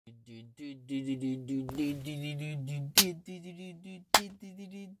I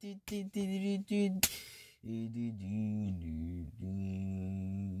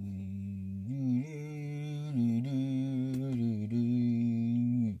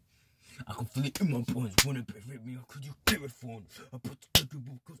can feel it in my bones. Wanna prevent me, or could you carry phone? I put the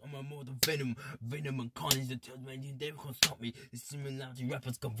because I'm a more than venom and carnage. The tells me they can't stop me. The similarity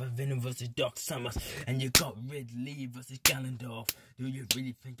rappers come for Venom versus Dark Summers, and you got Red Lee versus Ganondorf. Do you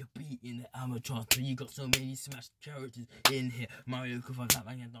really think you're beating the amateurs? So you got so many smashed characters in here. Mario could find that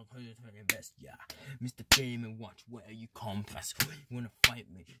man and Dark Horse for the best. Yeah, Mr. Game and Watch, where are you compass? You wanna fight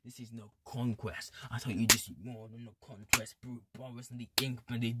me? This is no conquest. I thought you just more than a contest. Brute Boris and the Ink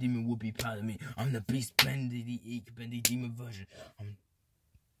Bendy Demon would be proud of me. I'm the Beast Bendy, the Ink Bendy Demon version. I'm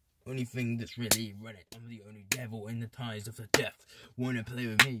only thing that's really running. I'm the only devil in the ties of the death. Wanna play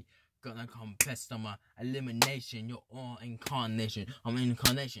with me? Gonna contest on my elimination. You're all incarnation. I'm an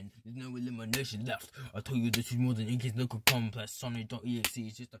incarnation. There's no elimination left. I told you this is more than Inky's local complex. Sonic.exe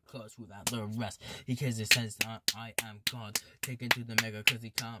is just a curse without the rest. He cares the sense that I am God. Taken to the mega cause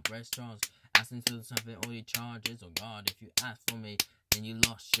he can't rest Charles. Asking to something all your charges. Oh God, if you ask for me, then you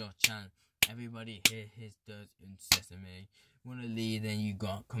lost your chance. Everybody hear his dirt in sesame. Wanna lead, then you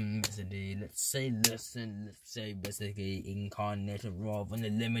got comicity. Let's say listen, let's say basically incarnation rather than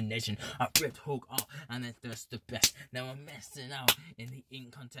elimination. I ripped Hulk out and then that's the best. Now I'm messing out in the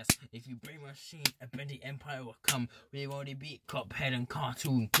ink contest. If you bring machine, a Bendy Empire will come. We've already beat Cuphead and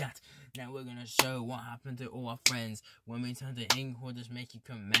Cartoon Cat. Now we're gonna show what happened to all our friends when we turn to ink or just make you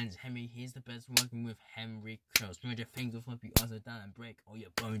commends. Henry, he's the best working with Henry Curls. Stranger things will flip you upside down and break all your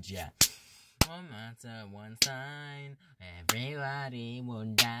bones, yeah. No matter one sign, everybody will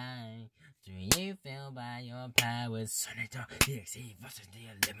die. Do you feel by your powers? Sonic.exe versus the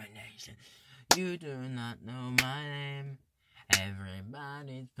elimination. You do not know my name.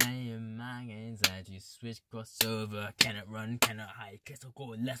 Everybody's playing my games as you switch crossover. Cannot run, cannot hide, qu'est-ce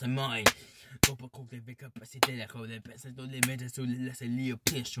qu'on laisse mine. Dopo cogliere le capacità da cogliere pensa sulle mete sulle laisse lì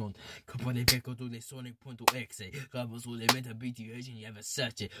option. Compare becco sulle sonic.exe. Rabo sulle meta BTH and you ever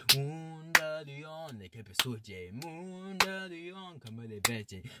search it. Munda di on, le che per sugge. Munda di on, come le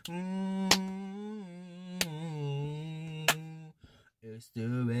vece. It's the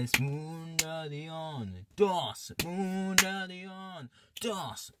best Munda di on. DOS, Munda di on.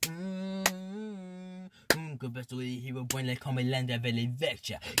 DOS. Come sur les hero point les comme land avec les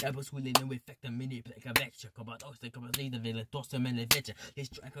vectures. Y'a pas sous les noms effects mini plec avec vecture. Comme pas c'est comme les avec les torse mais les vectures. Les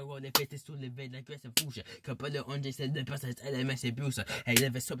strikers roll les fêtes sous les veilles la graisse fouche. Comme pas le on c'est le passage LMS et booster. Et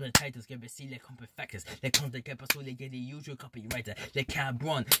les subtitles que si les compactors. Les comptes que pas sous les get usual copywriter. Les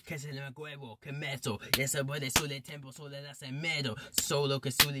cabron, que c'est le maguero, que metal. Yes, I bought it sous les temples sous les last metal. Solo que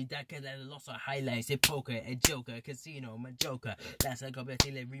sous les dark que la lost highlights. C'est poker et joker, casino, my joker. That's like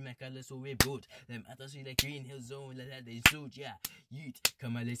compléter les remakes le sous reboot. Them attachés les Green Hill Zone, là des zoos, yeah. Youth,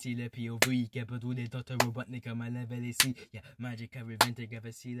 comme à laisser le POV, qui a pas tous les Dr. Robotnik comme à level ici. Yeah, Magic a Revente, qui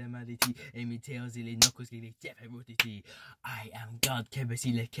a si la maladie. Amy Tails et les Knuckles, qui les Jeff et Rotiti. I am God, qui a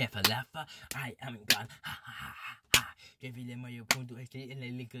si le Kef à la fin. I am God, ha ha ha ha ha. Give you the mayo point to exit in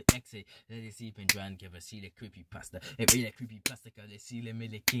the link exit. Let us see Pendran, give a see the creepy pasta. Every the creepy pasta, they see the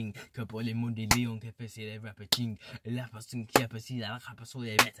Mele King. Couple the Mundi Leon, qui a see the rapper King. La personne qui a si la rapa sur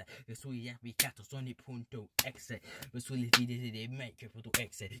les bêtes. Le souillé a mis 4 sonic.exe. Le souillé vidéo des mecs pour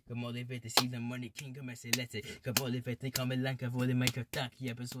exe. Comment les fêtes si le Money King comme c'est lettre. Comment les fêtes comme l'anka pour les mecs attack. Il y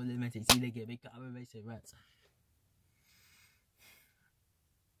a besoin de mettre ici les gars avec carré c'est rats.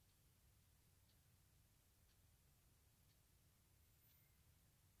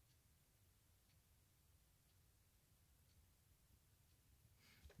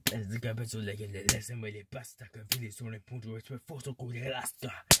 The garbage like a lesson where they pasta can feel it on a point to express force of cool last.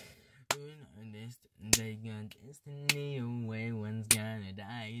 They got instantly away, one's gonna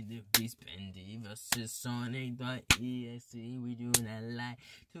die. The beast Bendy versus sonic.exe. We do not lie.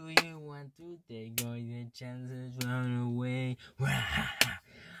 Do you want to take all your chances? Run away.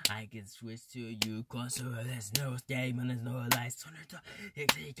 I can switch to you, cause there's no escape and there's no lies.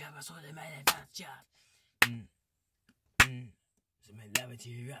 Sonic.exe covers all the man advance chat.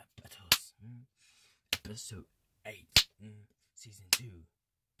 Similarity rap battles. Episode 8. Season 2.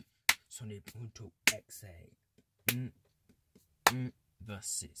 Sonic.exe.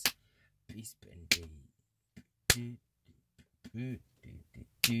 Versus Beast Bendy.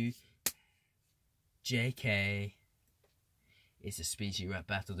 JK. It's a speechy rap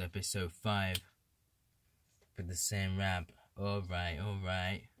battles episode 5. For the same rap.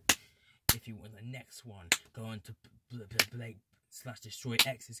 Alright. If you want the next one, go on to Blake/Destroy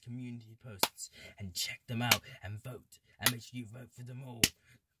X's community posts and check them out and vote. And make sure you vote for them all.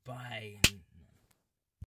 Bye. saying.